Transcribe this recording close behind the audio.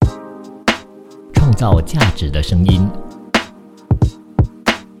创造价值的声音。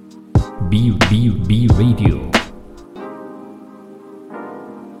B Radio。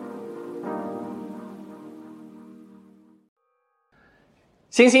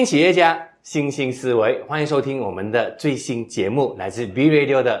新兴企业家，新兴思维，欢迎收听我们的最新节目，来自 B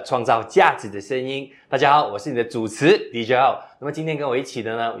Radio 的创造价值的声音。大家好，我是你的主持 DJ L。那么今天跟我一起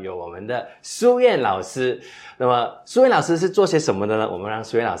的呢，有我们的Suyen老师。那么Suyen老师是做些什么的呢？我们让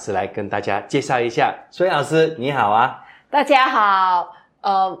Suyen老师来跟大家介绍一下。Suyen老师，你好啊！大家好，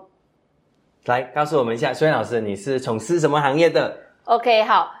来告诉我们一下，Suyen老师，你是从事什么行业的 ？OK，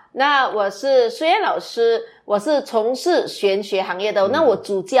 好，那我是Suyen老师，我是从事玄学行业的。那我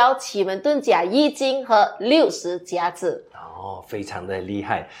主教奇门遁甲、易经和60甲子。哦，非常的厉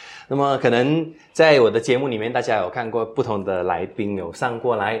害。那么可能在我的节目里面，大家有看过不同的来宾有上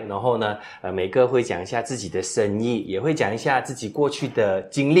过来，然后呢，每个会讲一下自己的生意，也会讲一下自己过去的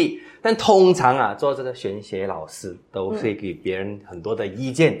经历。但通常啊，做这个玄学老师都会给别人很多的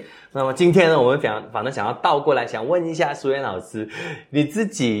意见。那么今天呢，我们反正想要倒过来，想问一下Suyen老师，你自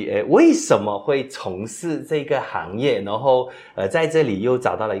己为什么会从事这个行业？然后在这里又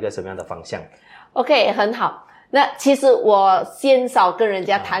找到了一个什么样的方向 ？OK， 很好。那其实我先少跟人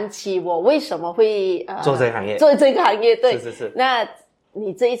家谈起我为什么会做这个行业，对，是。那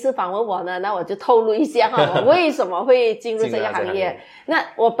你这一次访问我呢，那我就透露一下哈，我为什么会进入这个行业。那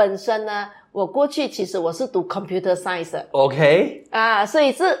我本身呢，我过去其实我是读 computer science 的 OK 啊，所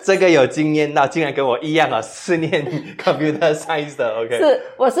以是这个有经验到，竟然跟我一样啊，是念 computer science 的 OK 是，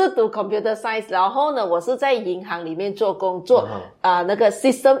我是读 computer science， 然后呢，我是在银行里面做工作那个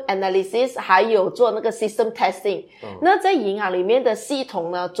system analysis， 还有做那个 system testing。那在银行里面的系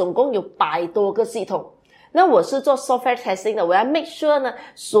统呢，总共有100多个系统。那我是做 software testing 的，我要 make sure 呢，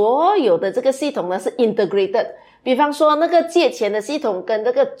所有的这个系统呢是 integrated。比方说那个借钱的系统跟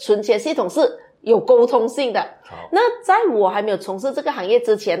这个存钱系统是有沟通性的。那在我还没有从事这个行业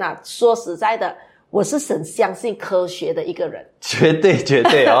之前啊，说实在的，我是很相信科学的一个人。绝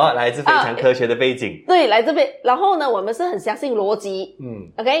对哦，来自非常科学的背景。对，来自然后呢，我们是很相信逻辑。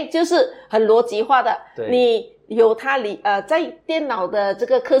OK， 就是很逻辑化的。对，你有它在电脑的这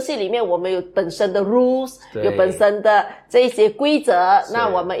个科系里面，我们有本身的 rules， 有本身的这一些规则，那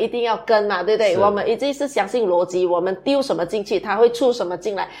我们一定要跟嘛，对不对？我们一直是相信逻辑，我们丢什么进去，它会出什么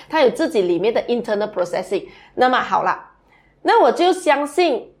进来，它有自己里面的 internal processing。那么好了，那我就相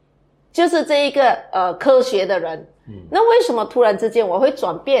信就是这一个科学的人。那为什么突然之间我会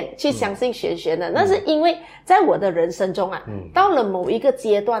转变去相信玄学呢？那是因为在我的人生中啊，到了某一个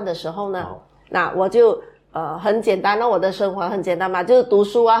阶段的时候呢，那我就很简单，那我的生活很简单嘛，就是读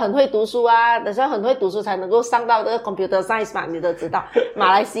书啊，很会读书啊，等下很会读书才能够上到这个 computer science 嘛，你都知道，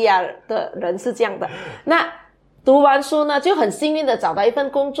马来西亚的人是这样的。那读完书呢，就很幸运的找到一份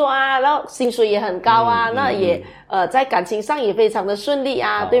工作啊，然后薪水也很高啊，那也在感情上也非常的顺利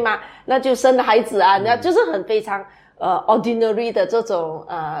啊，对吗？那就生了孩子啊，那就是很非常ordinary 的这种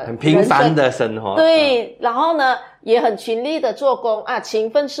很平凡的生活。对，然后呢也很勤力的做工啊，勤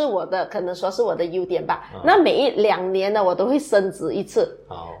奋是我的可能说是我的优点吧。那每2年呢我都会升职一次。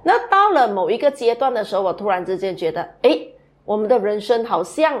那到了某一个阶段的时候，我突然之间觉得我们的人生好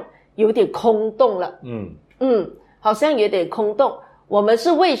像有点空洞了。好像有点空洞，我们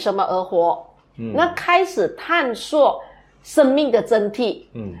是为什么而活？那开始探索生命的真谛。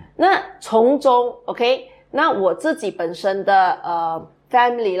那从中 OK， 那我自己本身的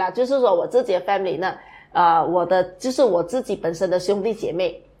family 啦，就是说我自己的 family 呢，就是我自己本身的兄弟姐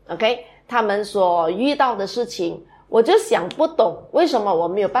妹 OK， 他们所遇到的事情，我就想不懂为什么我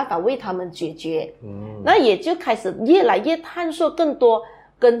没有办法为他们解决。那也就开始越来越探索更多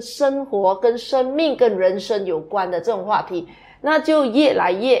跟生活、跟生命、跟人生有关的这种话题，那就越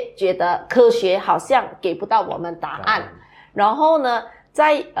来越觉得科学好像给不到我们答案。然后呢，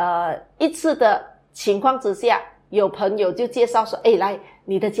在一次的情况之下，有朋友就介绍说，来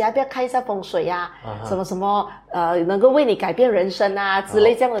你的家不要看一下风水啊，什么什么能够为你改变人生啊之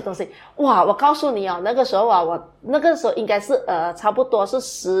类这样的东西。哇，我告诉你哦，那个时候啊，我那个时候应该是差不多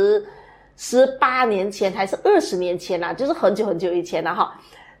是18年前还是20年前啦，就是很久很久以前啦哈。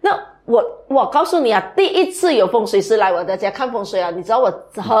那我告诉你啊，第一次有风水师来我的家看风水啊，你知道我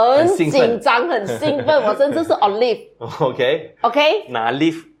很紧张很兴奋，我甚至是 on leave OK 拿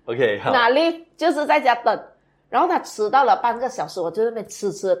leave OK 好，拿 leave 就是在家等，然后他迟到了半个小时，我就在那边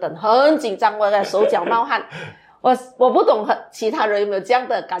痴痴的等，很紧张，我的手脚冒汗。我不懂其他人有没有这样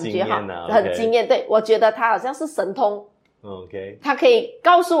的感觉哈，很惊艳。对，我觉得他好像是神通。OK， 他可以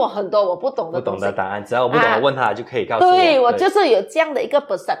告诉我很多我不懂的东西，不懂的答案，只要我不懂的问他就可以告诉我。对，我就是有这样的一个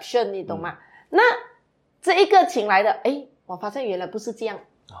perception， 你懂吗？那这一个请来的，我发现原来不是这样，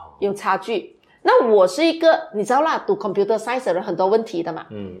有差距。那我是一个你知道啦，读 computer science 的人很多问题的嘛，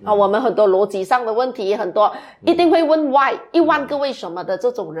我们很多逻辑上的问题，很多一定会问 why 10000个为什么的这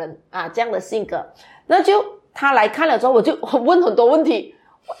种人啊，这样的性格，那就他来看了之后，我就问很多问题，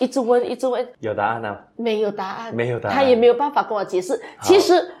我一直问，有答案吗？没有答案，没有答案，他也没有办法跟我解释。其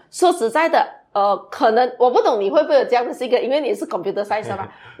实说实在的，可能我不懂你会不会有这样的性格，因为你是 computer science 嘛。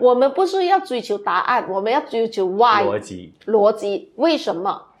我们不是要追求答案，我们要追求 why 逻辑，为什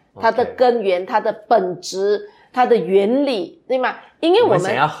么？它的根源，它的本质，它的原理，对吗？因为我们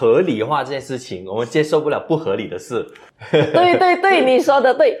想要合理化这件事情，我们接受不了不合理的事。对，你说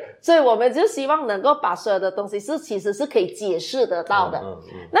的对，所以我们就希望能够把所有的东西其实是可以解释得到的。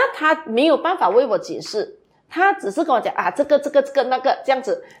那他没有办法为我解释，他只是跟我讲啊，这个那个这样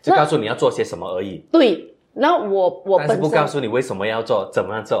子，就告诉你要做些什么而已。对，那我本身但是不告诉你为什么要做，怎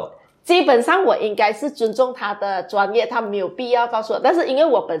么样做。基本上我应该是尊重他的专业，他没有必要告诉我，但是因为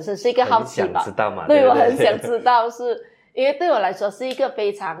我本身是一个好奇吧，很想知道嘛，对，我很想知道，是因为对我来说是一个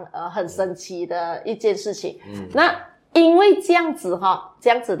非常很神奇的一件事情。那因为这样子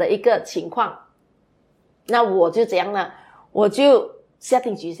的一个情况，那我就怎样呢？我就下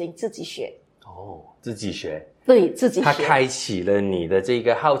定决心自己学。自己学。对，自己学。他开启了你的这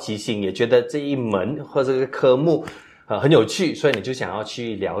个好奇心，也觉得这一门或者这个科目很有趣，所以你就想要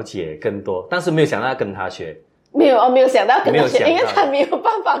去了解更多，但是没有想到要跟他学。没有想到跟他学，因为他没有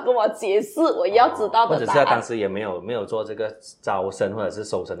办法跟我解释我要知道的答案，或者是他当时也没有做这个招生或者是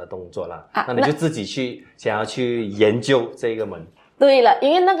收生的动作啦。那你就自己去想要去研究这个门。对了，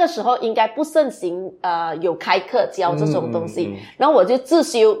因为那个时候应该不盛行有开课教这种东西，然后我就自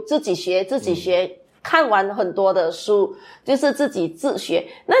修，自己学。看完很多的书，就是自己自学。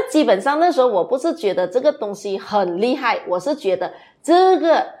那基本上那时候我不是觉得这个东西很厉害，我是觉得这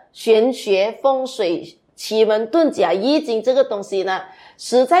个玄学、风水、奇门遁甲、易经这个东西呢，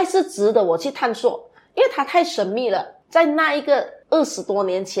实在是值得我去探索，因为它太神秘了。在那一个20多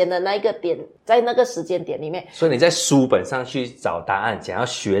年前的那一个点，在那个时间点里面，所以你在书本上去找答案，想要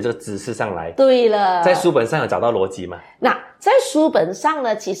学这个知识上来。对了，在书本上有找到逻辑吗？那在书本上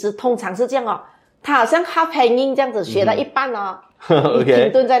呢，其实通常是这样他好像 half hanging 这样子学到一半你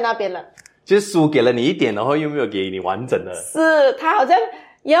停顿在那边了。就是书给了你一点，然后又没有给你完整的。是，他好像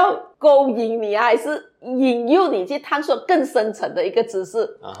要勾引你还是引诱你去探索更深层的一个知识。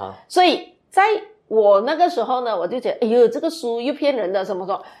所以在我那个时候呢，我就觉得，哎呦，这个书又骗人的，什么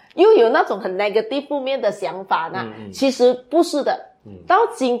说又有那种很 negative 负面的想法呢？其实不是的。到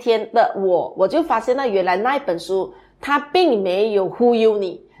今天的我就发现原来那一本书它并没有忽悠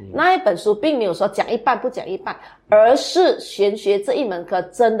你。那一本书并没有说讲一半不讲一半，而是玄学这一门课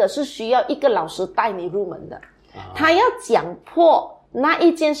真的是需要一个老师带你入门的。他要讲破那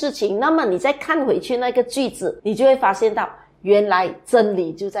一件事情，那么你再看回去那个句子，你就会发现到原来真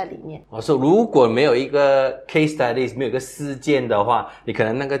理就在里面。说如果没有一个 case study， 没有一个事件的话，你可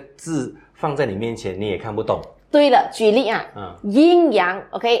能那个字放在你面前你也看不懂。对了，举例阴阳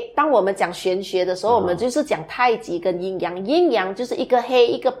OK， 当我们讲玄学的时候，我们就是讲太极跟阴阳。阴阳就是一个黑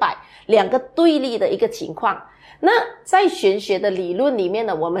一个白，两个对立的一个情况。那在玄学的理论里面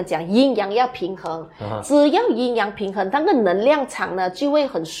呢，我们讲阴阳要平衡，只要阴阳平衡，那个能量场呢就会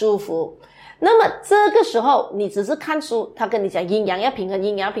很舒服。那么这个时候你只是看书，他跟你讲阴阳要平衡，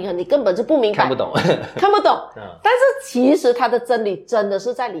阴阳要平衡，你根本就不明白，看不懂但是其实它的真理真的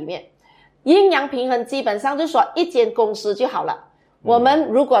是在里面。阴阳平衡基本上就说一间公司就好了。我们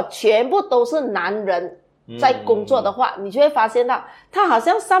如果全部都是男人在工作的话，你就会发现到他好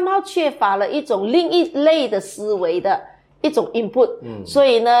像somehow缺乏了一种另一类的思维的一种 input。所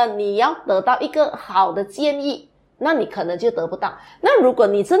以呢，你要得到一个好的建议，那你可能就得不到。那如果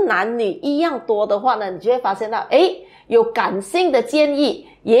你是男女一样多的话呢，你就会发现到有感性的建议，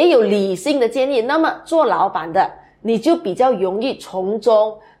也有理性的建议，那么做老板的你就比较容易从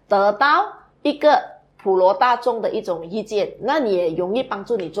中得到一个普罗大众的一种意见，那你也容易帮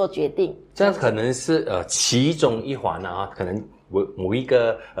助你做决定。这样可能是其中一环可能某一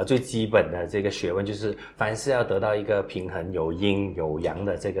个最基本的这个学问，就是凡事要得到一个平衡，有阴有阳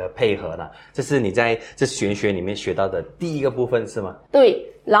的这个配合啦。这是你在这玄学里面学到的第一个部分是吗？对，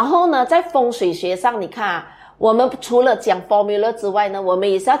然后呢，在风水学上，你看我们除了讲 formula 之外呢，我们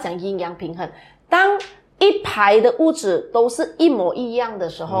也是要讲阴阳平衡。当一排的屋子都是一模一样的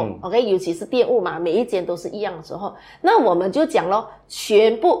时候，OK， 尤其是电屋嘛，每一间都是一样的时候，那我们就讲咯，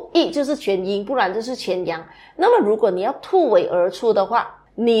全部一就是全阴，不然就是全阳。那么如果你要突围而出的话，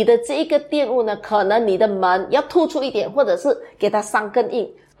你的这一个电屋呢，可能你的门要突出一点，或者是给它3根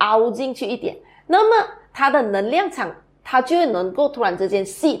印凹进去一点，那么它的能量场它就能够突然之间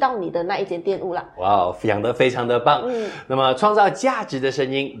吸到你的那一间店屋了。哇，讲得非常的棒。那么创造价值的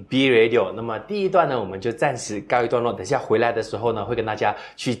声音 B Radio， 那么第一段呢，我们就暂时告一段落。等下回来的时候呢，会跟大家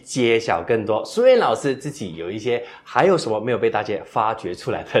去揭晓更多苏燕老师自己有一些还有什么没有被大家发掘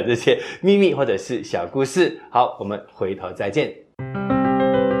出来的这些秘密或者是小故事。好，我们回头再见。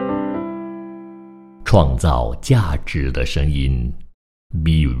创造价值的声音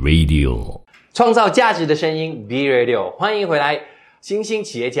B Radio。创造价值的声音 B Radio， 欢迎回来，新兴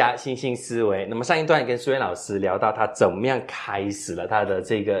企业家，新兴思维。那么上一段跟苏燕老师聊到他怎么样开始了他的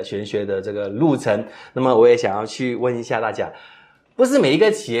这个玄学的这个路程，那么我也想要去问一下大家，不是每一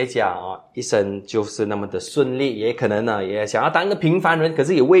个企业家一生就是那么的顺利，也可能呢也想要当一个平凡人，可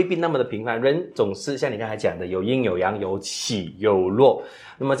是也未必那么的平凡。人总是像你刚才讲的，有阴有阳，有起有落。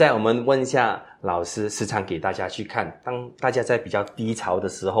那么在我们问一下老师，时常给大家去看，当大家在比较低潮的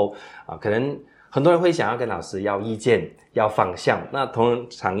时候可能很多人会想要跟老师要意见，要方向。那通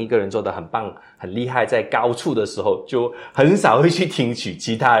常一个人做得很棒很厉害，在高处的时候就很少会去听取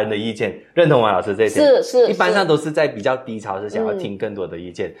其他人的意见，认同吗老师这一点？是一般上都是在比较低潮时想要听更多的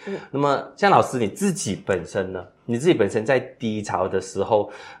意见。那么像老师你自己本身呢，你自己本身在低潮的时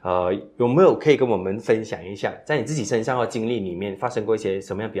候有没有可以跟我们分享一下，在你自己身上或经历里面发生过一些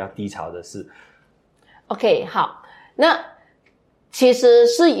什么样比较低潮的事？ OK， 好，那其实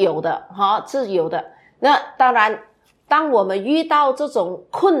是有的是有的。那当然当我们遇到这种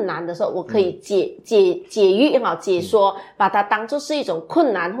困难的时候，我可以解说，把它当作是一种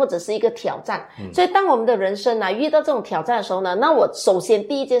困难或者是一个挑战。所以当我们的人生遇到这种挑战的时候呢，那我首先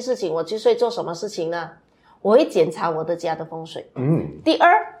第一件事情我就会做什么事情呢？我会检查我的家的风水。第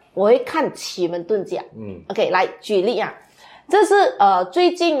二，我会看奇门遁甲。OK， 来举例这是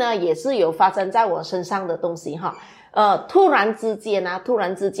最近呢也是有发生在我身上的东西突然之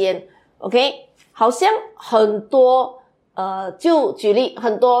间OK， 好像很多就举例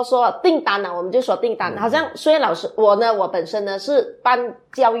很多说订单我们就说订单，好像所以老师我本身呢是办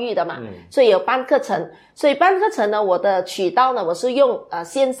教育的嘛，所以有办课程，所以办课程呢我的渠道呢我是用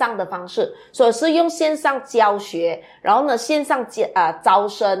线上的方式，所以是用线上教学，然后呢线上招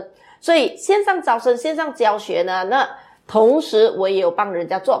生，所以线上招生线上教学呢，那同时我也有帮人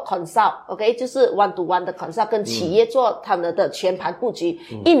家做 consult， OK， 就是 one to one 的 consult， 跟企业做他们的全盘布局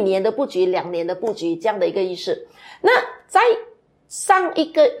，1年的布局，2年的布局，这样的一个意思。那在上一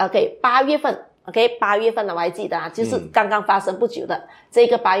个 8月份8月份我还记得就是刚刚发生不久的这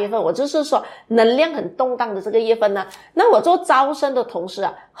个8月份，我就是说能量很动荡的这个月份呢，那我做招生的同时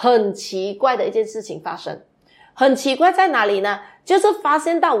很奇怪的一件事情发生。很奇怪在哪里呢？就是发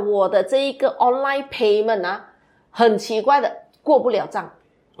现到我的这一个 online payment很奇怪的过不了账。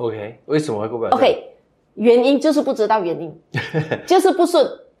 OK， 为什么会过不了账？ OK， 原因就是不知道原因就是不顺。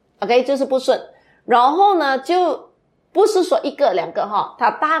 OK， 就是不顺，然后呢就不是说1个2个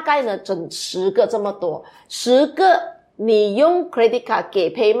它大概呢整10个这么多，10个你用 credit card 给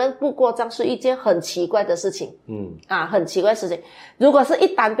payment 不过账是一件很奇怪的事情。很奇怪的事情。如果是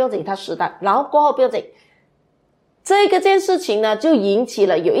1单不用紧，它10单，然后过后不用紧，这件事情呢就引起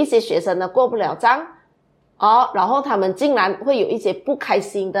了有一些学生呢过不了账然后他们竟然会有一些不开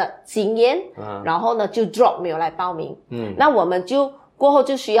心的经验，然后呢就 drop 没有来报名。那我们就过后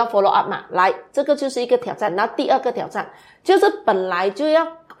就需要 follow up 嘛，来，这个就是一个挑战。那第二个挑战就是本来就要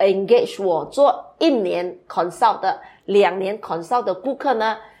engage 我做1年 consult 的2年 consult 的顾客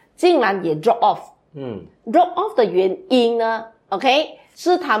呢，竟然也 drop off。drop off 的原因呢 OK，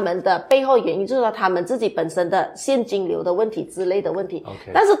 是他们的背后原因，就是说他们自己本身的现金流的问题之类的问题。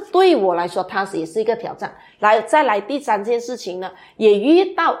但是对我来说它也是一个挑战。再来第3件事情呢，也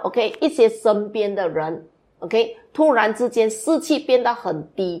遇到 OK 一些身边的人 OK 突然之间士气变得很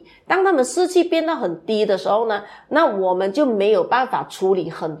低。当他们士气变得很低的时候呢，那我们就没有办法处理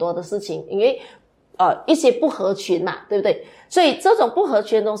很多的事情，因为一些不合群嘛，对不对？所以这种不合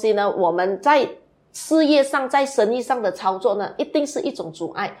群的东西呢，我们在事业上在生意上的操作呢一定是一种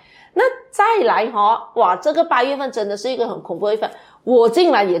阻碍。那再来哇，这个8月份真的是一个很恐怖的月份，我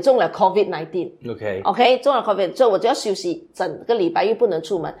竟然也中了 COVID-19。 OK， 中了 COVID， 所以我就要休息整个礼拜，又不能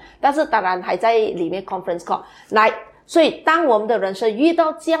出门，但是当然还在里面 conference call 来。所以当我们的人生遇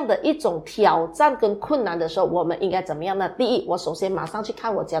到这样的一种挑战跟困难的时候，我们应该怎么样呢？第一，我首先马上去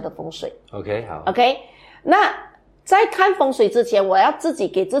看我家的风水。 OK， 好 OK， 那在看风水之前，我要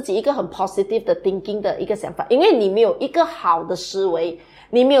给自己一个很 positive 的 thinking 的一个想法，因为你没有一个好的思维，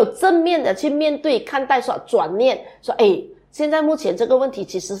你没有正面的去面对看待，说转念说现在目前这个问题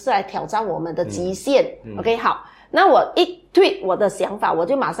其实是来挑战我们的极限。OK， 好，那我一推我的想法，我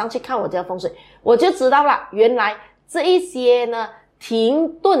就马上去看我家风水，我就知道了，原来这一些呢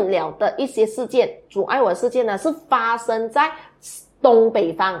停顿了的一些事件，阻碍我的事件呢，是发生在东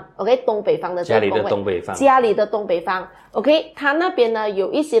北方 ，OK， 东北方的这个宫位，家里的东北方 ，OK， 他那边呢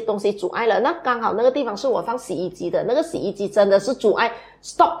有一些东西阻碍了，那刚好那个地方是我放洗衣机的，那个洗衣机真的是阻碍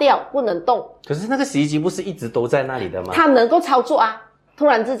stop 掉，不能动。可是那个洗衣机不是一直都在那里的吗？它能够操作啊，突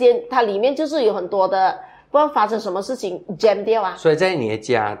然之间它里面就是有很多的。不知道发生什么事情 jam 掉啊！所以在你的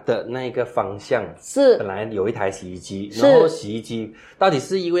家的那个方向是本来有一台洗衣机，然后洗衣机到底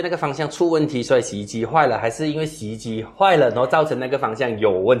是因为那个方向出问题，所以洗衣机坏了，还是因为洗衣机坏了，然后造成那个方向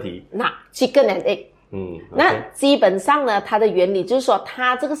有问题？那 chicken and egg， 那基本上呢，它的原理就是说，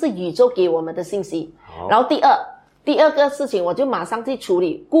它这个是宇宙给我们的信息。然后第二个事情，我就马上去处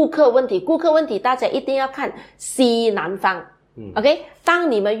理顾客问题。顾客问题大家一定要看西南方。OK， 当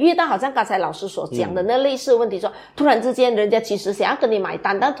你们遇到好像刚才老师所讲的那类似问题说，突然之间人家其实想要跟你买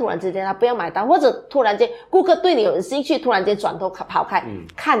单，但突然之间他不要买单，或者突然间顾客对你有兴趣，突然间转头跑开，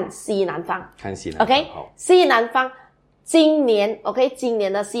看西南方，看西南方 OK， 西南方今年 OK， 今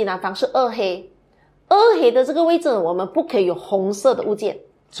年的西南方是2黑，2黑的这个位置我们不可以有红色的物件。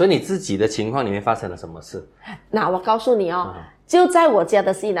所以你自己的情况里面发生了什么事？那我告诉你哦，就在我家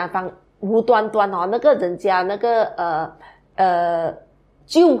的西南方，无端端哦，那个人家那个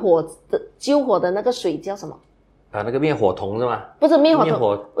救火的那个水叫什么？那个灭火筒是吗？不是灭火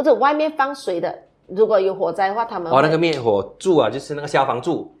筒，不是外面放水的。如果有火灾的话，他们那个灭火柱啊，就是那个消防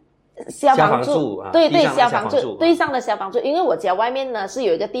柱。消防柱啊，对对，消防柱，地上的消防柱，因为我家外面呢是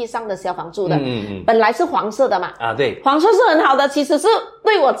有一个地上的消防柱的，本来是黄色的嘛，对，黄色是很好的，其实是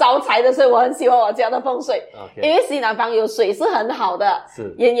对我招财的，所以我很喜欢我家的风水，因为西南方有水是很好的，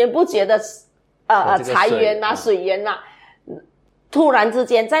是源源不绝的财源啊，水源啊，突然之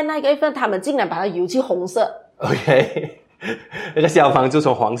间在那个月份，他们竟然把它油去红色 ，OK， 那个消防柱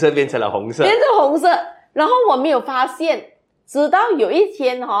从黄色变成了红色，然后我没有发现，直到有一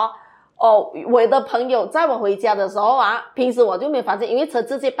天我的朋友载我回家的时候啊，平时我就没有发现，因为车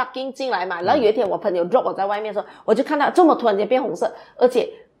直接 parking 进来嘛。然后有一天我朋友 drop 我在外面的时候，我就看到这么突然间变红色，而且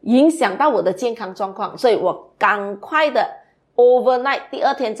影响到我的健康状况，所以我赶快的 overnight 第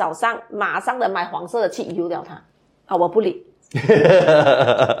二天早上马上的买黄色的去油了它。我不理。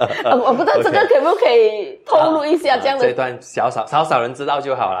我不知道这个可不可以透露一下这样的，这段少人知道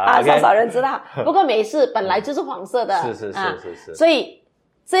就好了啊，少人知道。不过没事，本来就是黄色的，是，所以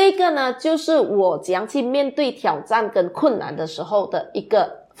这个呢，就是我怎样去面对挑战跟困难的时候的一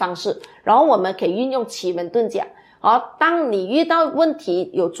个方式。然后我们可以运用奇门遁甲。当你遇到问题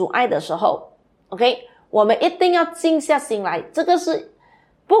有阻碍的时候 ，OK， 我们一定要静下心来。这个是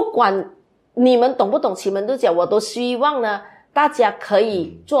不管你们懂不懂奇门遁甲，我都希望呢大家可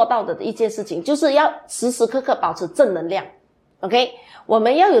以做到的一件事情，就是要时时刻刻保持正能量 ，OK。我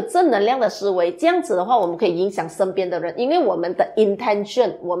们要有正能量的思维，这样子的话我们可以影响身边的人，因为我们的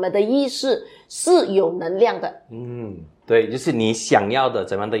intention 我们的意识是有能量的。对，就是你想要的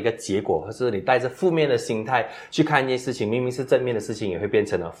怎样的一个结果，或是你带着负面的心态去看一件事情，明明是正面的事情也会变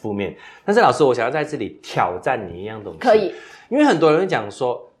成了负面。但是老师，我想要在这里挑战你一样东西。可以。因为很多人会讲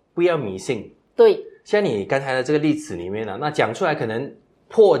说不要迷信。对。像你刚才的这个例子里面呢，那讲出来可能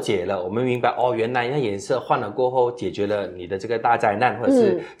破解了，我们明白原来那颜色换了过后解决了你的这个大灾难或者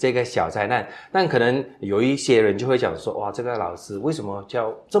是这个小灾难。但可能有一些人就会讲说，哇，这个老师为什么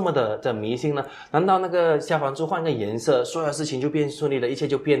叫这么的迷信呢？难道那个消防柱换个颜色，所有事情就变顺利了，一切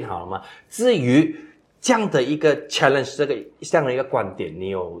就变好了吗？至于这样的一个 challenge， 这样的一个观点，你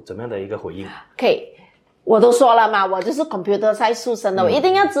有怎么样的一个回应？可以。我都说了嘛，我就是 computer science 出身的，我一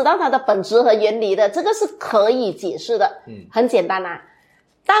定要知道它的本质和原理的，这个是可以解释的。很简单啊。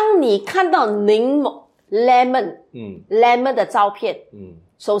当你看到柠檬 lemon 的照片，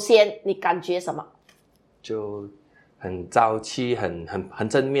首先你感觉什么？就很朝气，很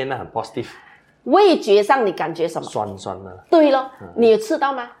正面啊，很 positive。味觉上你感觉什么？酸酸的。对咯，你有吃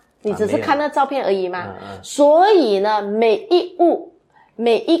到吗？你只是看那照片而已嘛。所以呢，每一物、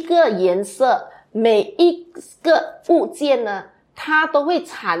每一个颜色、每一个物件呢，它都会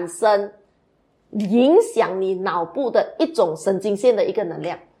产生影响你脑部的一种神经线的一个能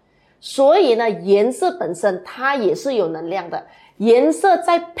量。所以呢，颜色本身它也是有能量的。颜色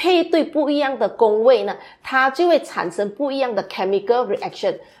在配对不一样的宫位呢，它就会产生不一样的 chemical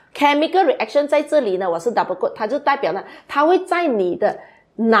reaction。chemical reaction 在这里呢，我是 double quote， 它就代表呢，它会在你的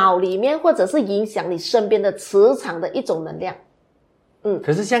脑里面或者是影响你身边的磁场的一种能量。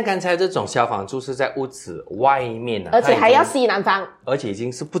可是像刚才这种消防柱是在屋子外面而且还要西南方，而且已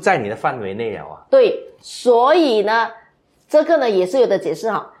经是不在你的范围内了啊。对，所以呢，这个呢也是有的解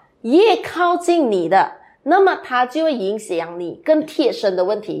释哈。越靠近你的，那么它就会影响你更贴身的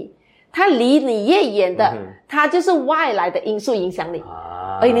问题。它离你越远的，它就是外来的因素影响你。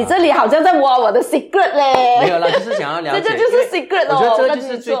你这里好像在挖我的 secret 嘞。没有啦，就是想要了解。这个就是 secret 哦。我觉得这个就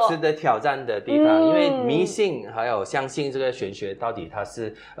是最值得挑战的地方，因为迷信还有相信这个玄学到底它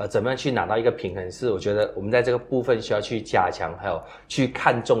是怎么样去拿到一个平衡，是我觉得我们在这个部分需要去加强，还有去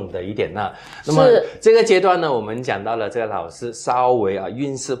看重的一点呢。那么这个阶段呢，我们讲到了这个老师稍微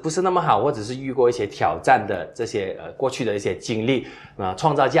运势不是那么好，或者是遇过一些挑战的这些过去的一些经历。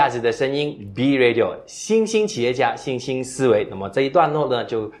创造价值的声音 B Radio 新兴企业家新兴思维。那么这一段落呢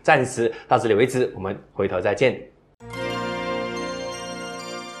就暂时到这里为止，我们回头再见。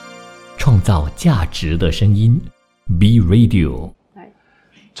创造价值的声音 B Radio，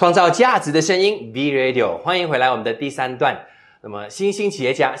 创造价值的声音 B Radio， 欢迎回来我们的第3段。那么新兴企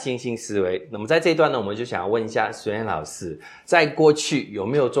业家新兴思维，那么在这一段呢，我们就想要问一下Suyen老师，在过去有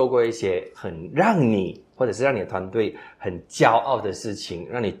没有做过一些很让你或者是让你的团队很骄傲的事情，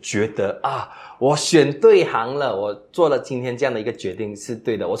让你觉得我选对行了，我做了今天这样的一个决定是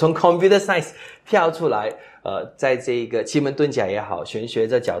对的，我从 computer science 跳出来，在这个奇门遁甲也好，玄学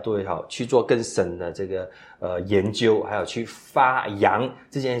这角度也好，去做更深的这个研究，还有去发扬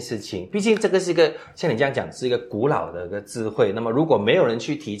这件事情。毕竟这个是一个像你这样讲是一个古老的一个智慧，那么如果没有人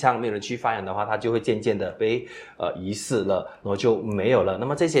去提倡，没有人去发扬的话，它就会渐渐的被遗失了，然后就没有了。那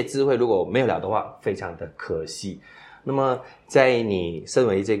么这些智慧如果没有了的话，非常的可惜。那么在你身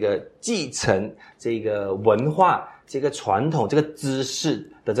为这个继承这个文化这个传统这个知识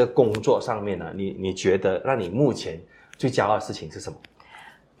的这个工作上面呢，你觉得让你目前最骄傲的事情是什么？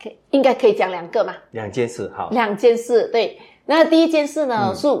应该可以讲2个嘛？2件事，好，2件事，对。那第一件事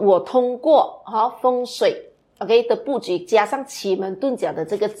呢，是我通过风水 OK 的布局，加上奇门遁甲的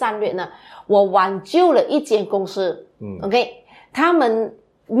这个战略呢，我挽救了一间公司，OK， 他们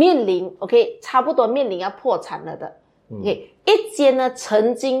面临 OK 差不多面临要破产了的，OK， 一间呢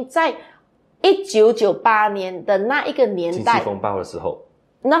曾经在1998年的那一个年代，经济风暴的时候，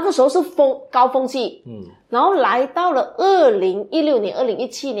那个时候是高峰期，然后来到了2016年、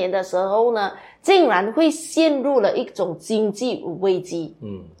2017年的时候呢，竟然会陷入了一种经济危机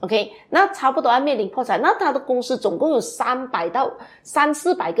，OK， 那差不多要面临破产。那他的公司总共有300到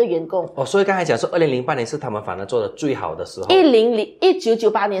300-400个员工。所以刚才讲说2008年是他们反而做的最好的时候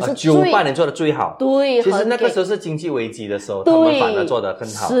，1998年是98年做的最好。对，其实那个时候是经济危机的时候，他们反而做得很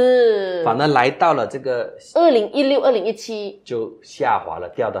好，是反而来到了这个2016、2017就下滑了，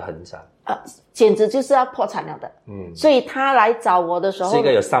掉得很惨。简直就是要破产了的。所以他来找我的时候，是一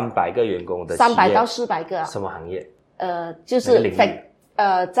个有300个员工的企业，300到400个。什么行业？就是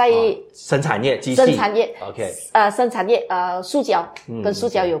在生产业、机器、生产业 ，OK， 生产业塑胶跟塑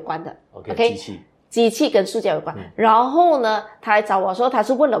胶有关的 ，OK， 机器跟塑胶有关。然后呢，他来找我说，他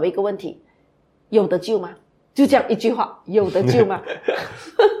是问了我一个问题：有得救吗？就这样一句话，有得救吗？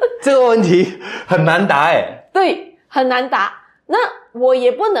这个问题很难答对，很难答。那我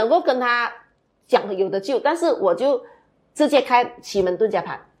也不能够跟他讲有的救，但是我就直接开奇门遁甲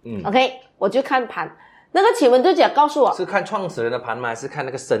盘，OK， 我就看盘。那个奇门遁甲告诉我，是看创始人的盘吗？还是看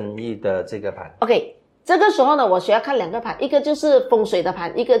那个生意的这个盘 ？OK， 这个时候呢，我需要看2个盘，一个就是风水的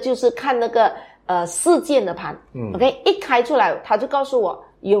盘，一个就是看那个事件的盘。OK， 一开出来，他就告诉我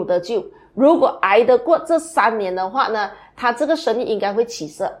有得救。如果挨得过这3年的话呢，他这个生意应该会起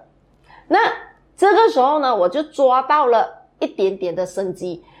色。那这个时候呢，我就抓到了一点点的生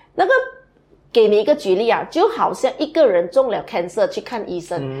机。那个给你一个举例啊，就好像一个人中了 cancer 去看医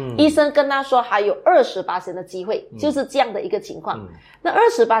生，医生跟他说还有 20% 的机会，就是这样的一个情况。那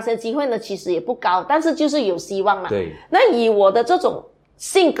 20% 的机会呢，其实也不高，但是就是有希望嘛。对。那以我的这种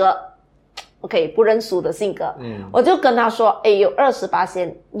性格 ，OK， 不认输的性格，我就跟他说，有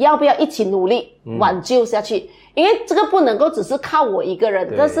 20%， 要不要一起努力挽救下去？因为这个不能够只是靠我一个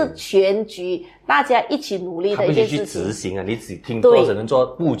人，这是全局大家一起努力的一件事情。他必须去执行啊，你只听多只能做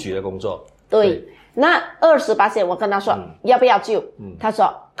布局的工作。对，那 20% 我跟他说，要不要救？他说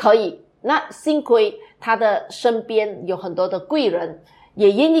可以。那幸亏他的身边有很多的贵人，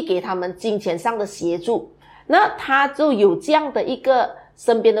也愿意给他们金钱上的协助。那他就有这样的一个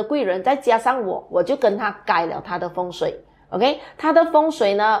身边的贵人，再加上我就跟他改了他的风水。OK， 他的风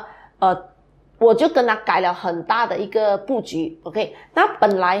水呢，我就跟他改了很大的一个布局。OK， 那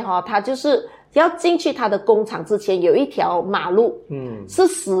本来他就是要进去他的工厂之前有一条马路，是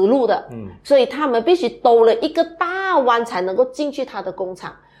死路的，所以他们必须兜了一个大弯才能够进去他的工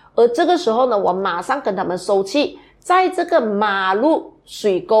厂。而这个时候呢，我马上跟他们收气，在这个马路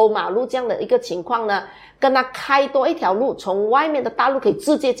水沟马路这样的一个情况呢，跟他开多一条路，从外面的大路可以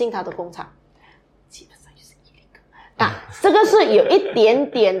直接进他的工厂。基本上就是1个这个是有一点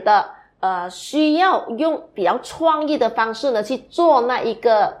点的需要用比较创意的方式呢去做那一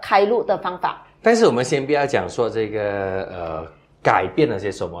个开路的方法。但是我们先不要讲说这个改变了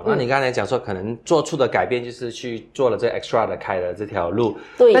些什么，那你刚才讲说可能做出的改变就是去做了这 extra 的开了这条路，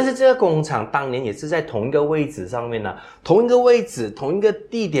对。但是这个工厂当年也是在同一个位置上面呢，同一个位置同一个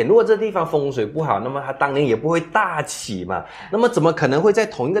地点，如果这地方风水不好，那么它当年也不会大起嘛，那么怎么可能会在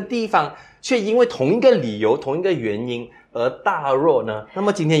同一个地方却因为同一个理由同一个原因而大弱呢？那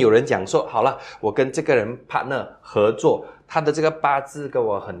么今天有人讲说好了，我跟这个人 partner 合作，他的这个八字跟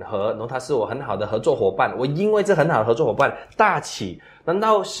我很合，然后他是我很好的合作伙伴，我因为这很好的合作伙伴大起，难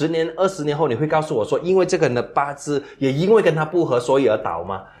道10年20年后你会告诉我说因为这个人的八字也因为跟他不合所以而倒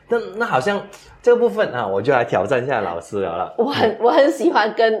吗？那好像这个部分啊，我就来挑战一下老师了。我很喜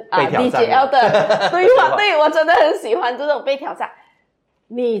欢跟DJL 的对话，对，我真的很喜欢这种被挑战。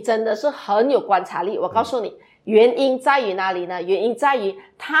你真的是很有观察力，我告诉你，原因在于哪里呢？原因在于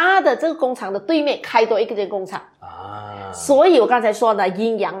他的这个工厂的对面开多一间工厂啊，所以我刚才说的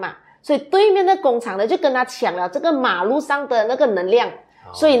阴阳嘛，所以对面的工厂呢就跟他抢了这个马路上的那个能量，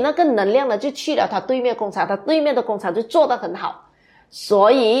所以那个能量呢就去了他对面工厂，他对面的工厂就做得很好，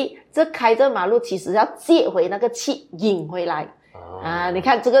所以这开着马路其实要借回那个气，引回来。你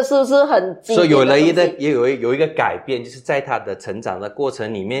看这个是不是很经典的东西？所以有了有一个改变，就是在他的成长的过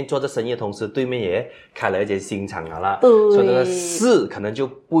程里面，做着生意的同时，对面也开了一间新厂了啦。对，所以这个事可能就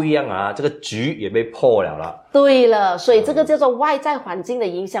不一样啊，这个局也被破了啦。对了，所以这个叫做外在环境的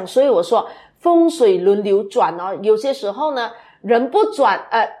影响。所以我说风水轮流转哦，有些时候呢人不转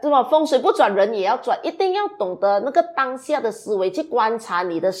对吧？风水不转人也要转，一定要懂得那个当下的思维去观察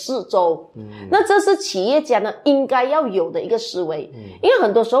你的四周。那这是企业家呢应该要有的一个思维。因为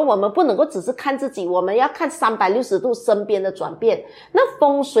很多时候我们不能够只是看自己，我们要看360度身边的转变。那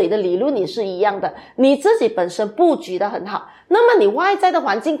风水的理论也是一样的，你自己本身布局的很好，那么你外在的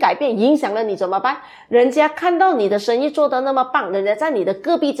环境改变影响了你怎么办？人家看到你的生意做得那么棒，人家在你的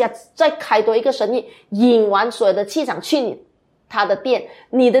隔壁家再开多一个生意，引完所有的气场去他的店，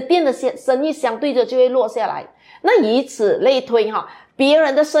你的店的生意相对的就会落下来。那以此类推别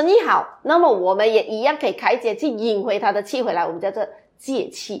人的生意好，那么我们也一样可以开解去引回他的气回来，我们叫做借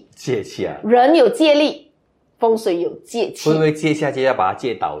气。借气啊，人有借力，风水有借气，会不会借下就要把它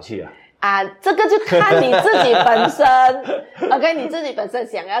借倒去啊？这个就看你自己本身OK， 你自己本身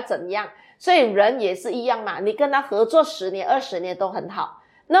想要怎样。所以人也是一样嘛，你跟他合作10年20年都很好，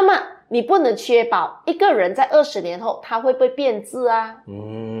那么你不能确保一个人在20年后他会不会变质啊？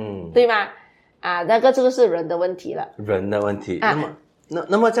对吗？那个这个是人的问题了，人的问题。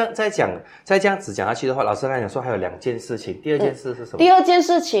那么这样再这样子讲下去的话，老师刚才讲说还有2件事情，第2件事是什么？第2件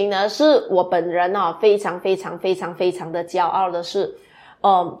事情呢，是我本人非常非常非常非常的骄傲的是，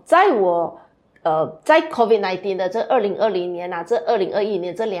在我在 COVID-19 的这2020年这2021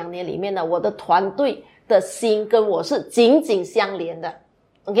年这2年里面呢，我的团队的心跟我是紧紧相连的。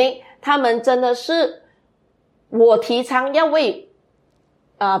OK， 他们真的是我提倡要为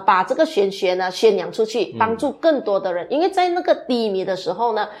把这个玄学呢宣扬出去，帮助更多的人。因为在那个低迷的时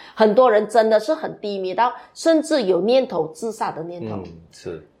候呢，很多人真的是很低迷到甚至有念头自杀的念头。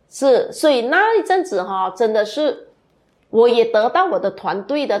是，所以那一阵子真的是我也得到我的团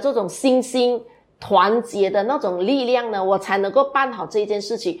队的这种信心团结的那种力量呢，我才能够办好这件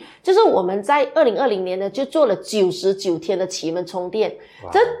事情。就是我们在2020年呢就做了99天的奇门充电，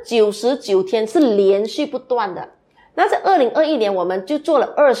这99天是连续不断的。那在2021年我们就做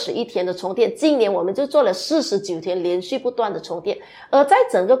了21天的充电，今年我们就做了49天连续不断的充电。而在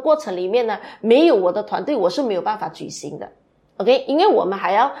整个过程里面呢，没有我的团队我是没有办法举行的。OK， 因为我们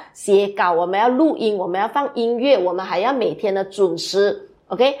还要写稿，我们要录音，我们要放音乐，我们还要每天的准时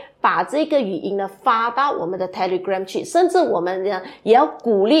OK， 把这个语音呢发到我们的 Telegram 去，甚至我们呢也要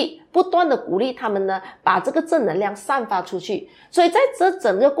不断的鼓励他们呢把这个正能量散发出去。所以在这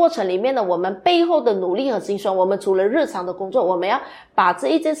整个过程里面呢，我们背后的努力和辛酸，我们除了日常的工作，我们要把这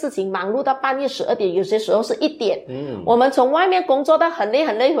一件事情忙碌到半夜12点，有些时候是1点。我们从外面工作到很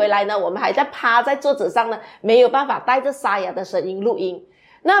累回来呢，我们还在趴在桌子上呢，没有办法带着沙哑的声音录音。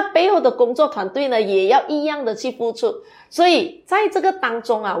那背后的工作团队呢也要一样的去付出。所以在这个当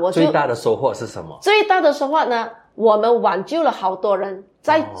中我就最大的收获是什么？最大的收获呢，我们挽救了好多人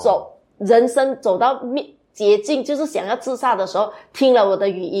在人生走到捷径，就是想要自杀的时候，听了我的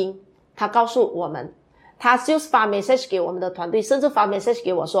语音，他告诉我们，他就是发 message 给我们的团队，甚至发 message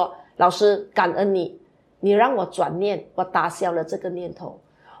给我说，老师感恩你让我转念，我打消了这个念头。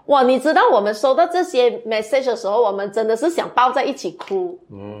哇，你知道我们收到这些 message 的时候，我们真的是想抱在一起哭，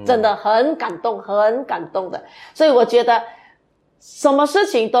真的很感动，很感动的。所以我觉得什么事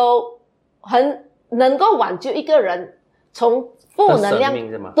情都很能够挽救一个人，从负能量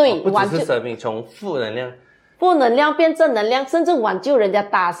对不只是生命，从负能量变正能量，甚至挽救人家，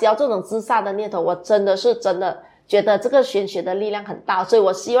打消这种自杀的念头。我真的觉得这个玄学的力量很大，所以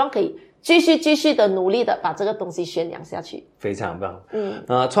我希望可以继续的努力的把这个东西宣扬下去。非常棒。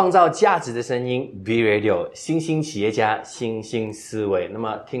创造价值的声音 B Radio 新兴企业家新兴思维。那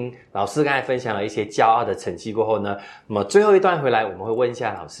么听老师刚才分享了一些骄傲的成绩过后呢，那么最后一段回来我们会问一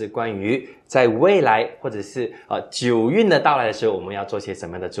下老师关于在未来或者是九运的到来的时候我们要做些什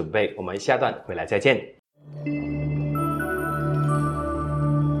么样的准备。我们下段回来再见。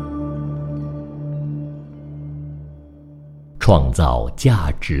创造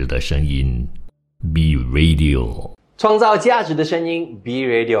价值的声音 B Radio， 创造价值的声音 B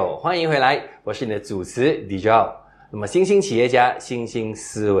Radio， 欢迎回来，我是你的主持 DJ。 那么新兴企业家新兴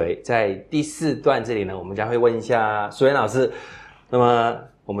思维在第4段这里呢，我们将会问一下苏妍老师，那么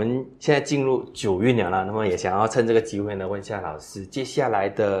我们现在进入9运了，那么也想要趁这个机会呢问一下老师接下来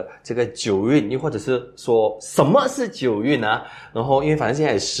的这个9运，又或者是说什么是9运啊？然后因为反正现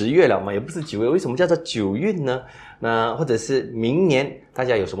在也10月了嘛，也不是9月，为什么叫做9运呢？那或者是明年大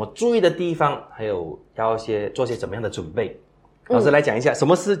家有什么注意的地方，还有要做些怎么样的准备？老师来讲一下什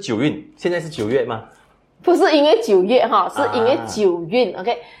么是9运。现在是9月吗？不是因为9月是因为9运。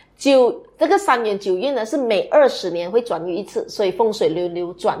OK， 这个3元9运呢是每20年会转运一次，所以风水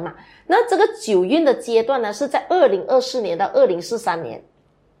流转嘛。那这个9运的阶段呢是在2024年到2043年。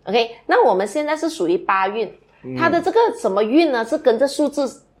OK， 那我们现在是属于8运，它的这个什么运呢是跟着数字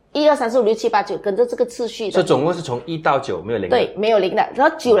1、2、3、4、5、6、7、8、9跟着这个次序的，所以总共是从1到9，没有0的。对，没有0的，然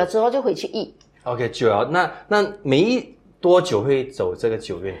后9了之后就回去1。OK， 9了，那每多久会走这个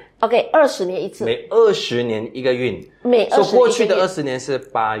9运 ？OK， 20年一次，每20年一个运，每20年一个运。所以过去的20年是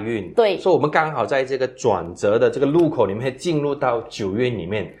8运，对，所以我们刚好在这个转折的这个路口里面进入到9运里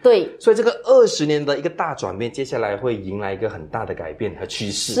面，对，所以这个20年的一个大转变，接下来会迎来一个很大的改变和趋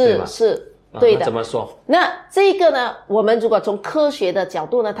势，对吗？是。对的，那怎么说？那这个呢，我们如果从科学的角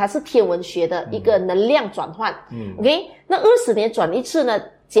度呢，它是天文学的一个能量转换。OK， 那20年转一次呢，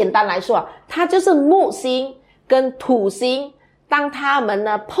简单来说啊，它就是木星跟土星，当它们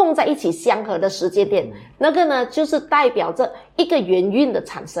呢碰在一起相合的时间点，那个呢就是代表着一个元运的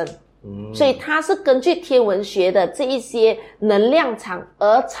产生。所以它是根据天文学的这一些能量场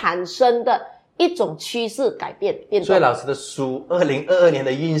而产生的一种趋势改变变动。所以老师的书2022年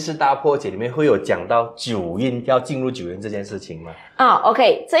的运势大破解里面会有讲到9运要进入9运这件事情吗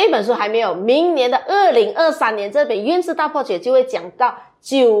？OK， 这一本书还没有，明年的2023年这本运势大破解就会讲到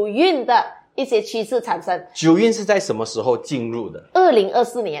9运的一些趋势产生。9运是在什么时候进入的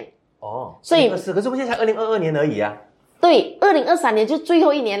？2024年。所以可是我们现在才2022年而已啊。对，2023年就最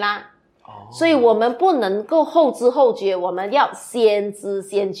后一年啦。所以我们不能够后知后觉，我们要先知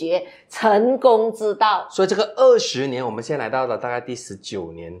先觉，成功之道。所以这个20年，我们现在来到了大概第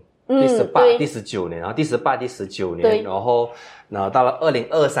19年，第18、第19年，然后第18、第19年，然后到了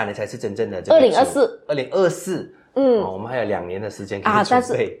2023年才是真正的这个2024。我们还有2年的时间可以准备。但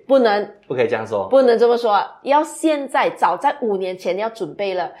是不可以这样说，不能这么说，要现在早在5年前要准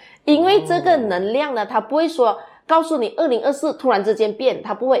备了，因为这个能量呢，它不会说告诉你2024突然之间变，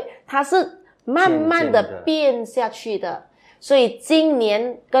它不会，它是慢慢的变下去的。所以今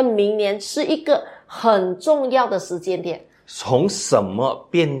年跟明年是一个很重要的时间点。从什么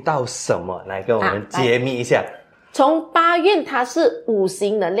变到什么，来跟我们揭秘一下。从8运它是五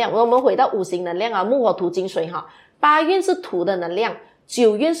行能量，我们回到五行能量啊，木火土金水哈。8运是土的能量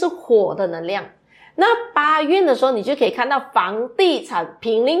，9运是火的能量。那8运的时候，你就可以看到房地产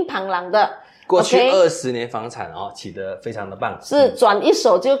乒铃乓啷的。过去20年房产起得非常的棒，是转一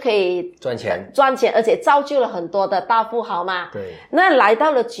手就可以赚钱，而且造就了很多的大富豪嘛。对。那来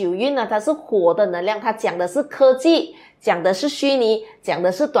到了9运呢，它是火的能量，它讲的是科技，讲的是虚拟，讲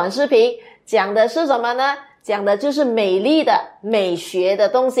的是短视频，讲的是什么呢？讲的就是美丽的美学的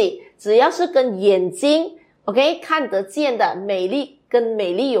东西，只要是跟眼睛 OK 看得见的美丽，跟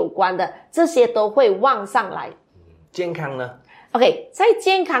美丽有关的，这些都会旺上来。健康呢？OK， 在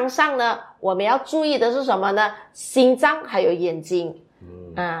健康上呢，我们要注意的是什么呢？心脏还有眼睛。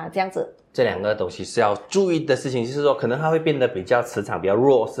这样子。这2个东西是要注意的事情，就是说可能它会变得比较磁场比较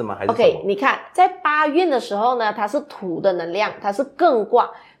弱，是吗？还是什么 OK， 你看在8运的时候呢，它是土的能量，它是艮卦。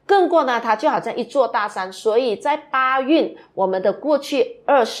艮卦呢，它就好像一座大山，所以在8运，我们的过去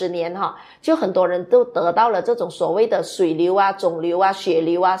20年就很多人都得到了这种所谓的水流啊、肿瘤啊、血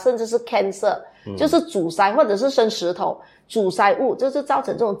流啊，甚至是 cancer，就是阻塞或者是生石头、阻塞物，就是造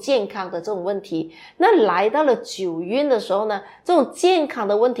成这种健康的这种问题。那来到了9运的时候呢，这种健康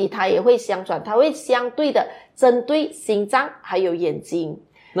的问题它也会相转，它会相对的针对心脏还有眼睛。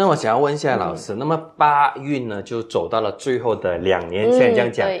那我想要问一下老师，那么8运呢就走到了最后的2年，现在这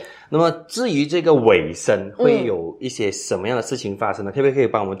样讲。那么至于这个尾声会有一些什么样的事情发生呢？可不可以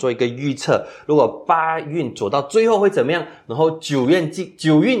帮我们做一个预测？如果8运走到最后会怎么样？然后9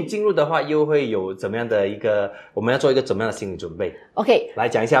运进入的话，又会有怎么样的一个？我们要做一个怎么样的心理准备 ？OK， 来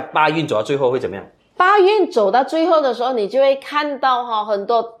讲一下8运走到最后会怎么样？8运走到最后的时候，你就会看到很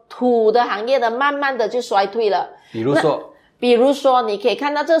多土的行业的慢慢的就衰退了。比如说你可以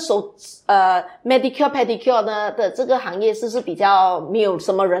看到这manicure pedicure 呢的这个行业是比较没有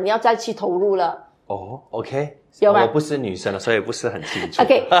什么人要再去投入了。OK， 有吗？我不是女生了，所以不是很清楚。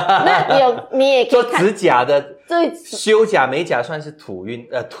OK， 那你也可以看做指甲的，修甲美甲算是土运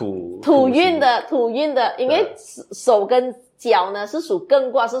的，因为手跟脚呢是属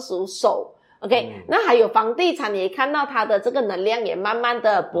艮卦，是属手。OK，那还有房地产，也看到它的这个能量也慢慢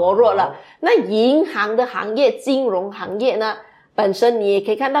的薄弱了。那银行的行业、金融行业呢，本身你也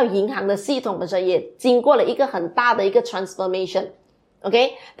可以看到银行的系统本身也经过了一个很大的一个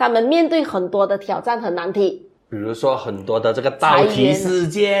transformation。OK， 他们面对很多的挑战和难题。比如说很多的这个倒提事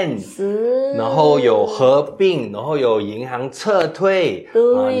件，然后有合并，然后有银行撤退，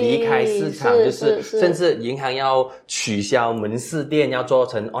离开市场，就是甚至银行要取消门市店，要做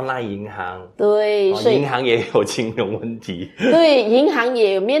成 online 银行。对，银行也有金融问题。对，银行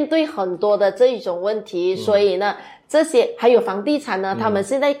也面对很多的这一种问题，所以呢，这些还有房地产呢，他们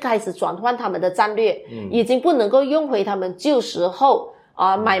现在开始转换他们的战略，已经不能够用回他们旧时候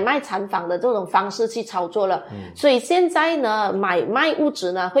买卖产房的这种方式去操作了。所以现在呢，买卖物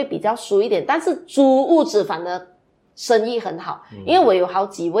质呢会比较熟一点，但是租物质反而生意很好。因为我有好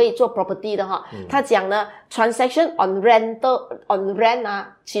几位做 property 的他讲呢 transaction on rent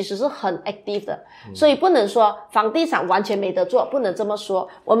其实是很 active 的。所以不能说房地产完全没得做，不能这么说，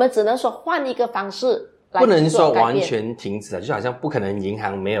我们只能说换一个方式。不能说完全停止了，就好像不可能银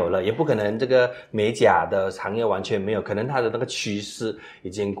行没有了，也不可能这个美甲的行业完全没有，可能它的那个趋势已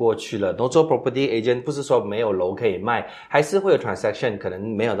经过去了。然后做 property agent 不是说没有楼可以卖，还是会有 transaction， 可能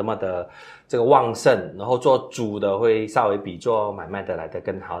没有那么的这个旺盛，然后做租的会稍微比做买卖的来得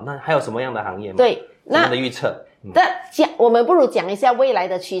更好。那还有什么样的行业吗？对，什么样的预测？我们不如讲一下未来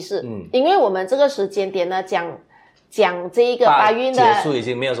的趋势。因为我们这个时间点呢讲这个8运的结束已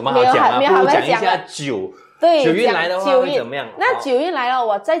经没有什么好讲了，不如讲一下9运来的话会怎么样？那9运来了，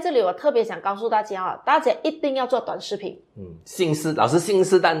我在这里我特别想告诉大家大家一定要做短视频。老师信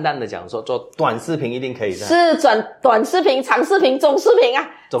誓旦旦的讲说做短视频一定可以的。是短视频、长视频、中视频啊。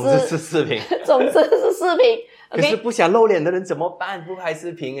总之是视频。总之是视频。可是不想露脸的人怎么办？不拍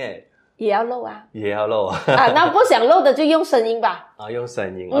视频也要露啊。也要露啊。那不想露的就用声音吧。用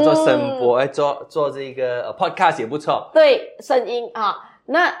声音做声波，做这个podcast 也不错。对，声音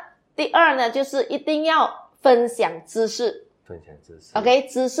那第二呢，就是一定要分享知识。OK，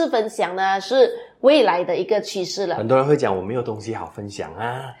 知识分享呢是未来的一个趋势了。很多人会讲我没有东西好分享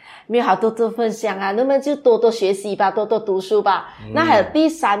啊，没有好多分享啊，那么就多多学习吧，多多读书吧。那还有第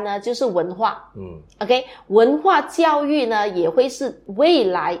3呢，就是文化。OK， 文化教育呢也会是未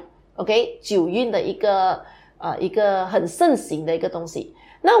来9运的一个很盛行的一个东西。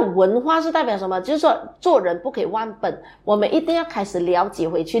那文化是代表什么？就是说做人不可以忘本，我们一定要开始了解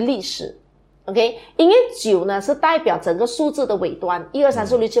回去历史。OK， 因为9呢是代表整个数字的尾端，1、2、3、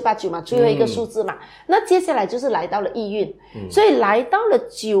4、5、6、7、8、9嘛，最后一个数字嘛。那接下来就是来到了1运，所以来到了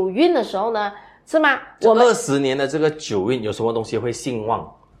9运的时候呢，是吗？我们20年的这个9运有什么东西会兴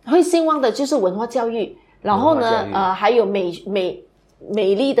旺？会兴旺的就是文化教育，然后呢，还有美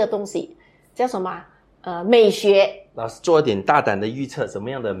丽的东西，叫什么？美学。老师做一点大胆的预测，什么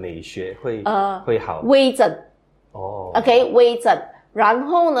样的美学会好？微整。OK， 微整。然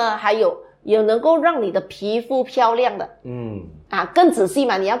后呢，还有能够让你的皮肤漂亮的。更仔细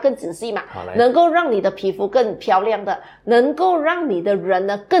嘛，你要更仔细嘛。能够让你的皮肤更漂亮的，能够让你的人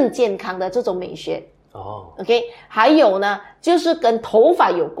呢更健康的这种美学。OK， 还有呢，就是跟头发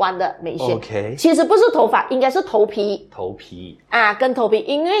有关的美学。OK， 其实不是头发，应该是头皮。跟头皮，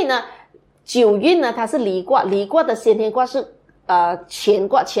因为呢，9运呢它是离卦，离卦的先天卦是乾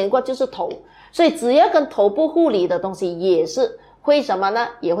卦，乾卦就是头，所以只要跟头部护理的东西也是会什么呢？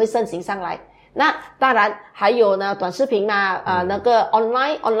也会盛行上来。那当然还有呢，短视频嘛，那个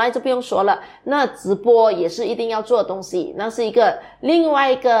online 就不用说了，那直播也是一定要做的东西，那是另外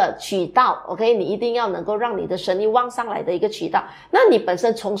一个渠道 ，OK， 你一定要能够让你的生意旺上来的一个渠道。那你本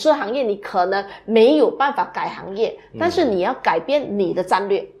身从事行业，你可能没有办法改行业，但是你要改变你的战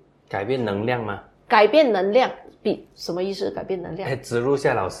略。改变能量吗？改变能量，什么意思？改变能量？植入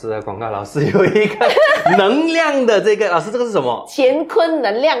下老师的广告，老师有一个能量的这个，老师这个是什么？乾坤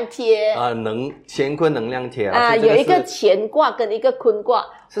能量贴啊，乾坤能量贴啊，有一个乾卦跟一个坤卦，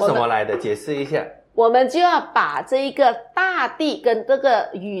是什么来的？解释一下。我们就要把这一个大地跟这个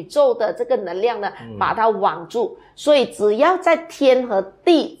宇宙的这个能量呢，把它网住。所以只要在天和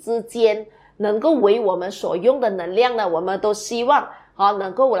地之间能够为我们所用的能量呢，我们都希望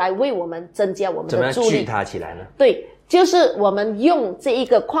能够来为我们增加我们的助力。怎么样聚它起来呢？对，就是我们用这一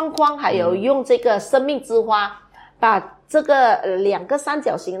个框框，还有用这个生命之花，把这个2个三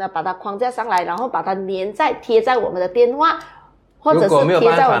角形呢，把它框架上来，然后把它贴在我们的电话，或者是如果没有办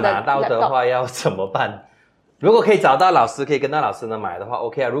法贴在我们的拿到的话，要怎么办？如果可以找到老师，可以跟到老师呢买的话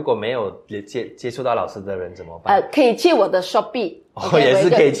 ，OK 啊。如果没有接触到老师的人怎么办？可以去我的 Shopee，也是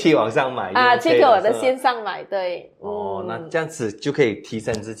可以去网上买啊，去我的线上买，对。那这样子就可以提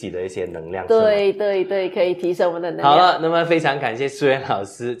升自己的一些能量。对对对，可以提升我们的能量。好了，那么非常感谢Suyen老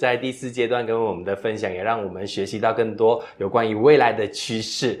师在第4阶段跟我们的分享，也让我们学习到更多有关于未来的趋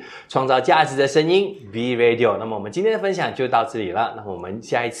势，创造价值的声音 B Radio。那么我们今天的分享就到这里了，那么我们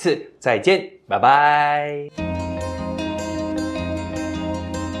下一次再见，拜拜。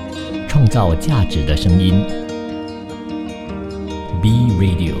创造价值的声音 B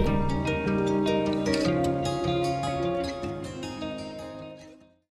Radio。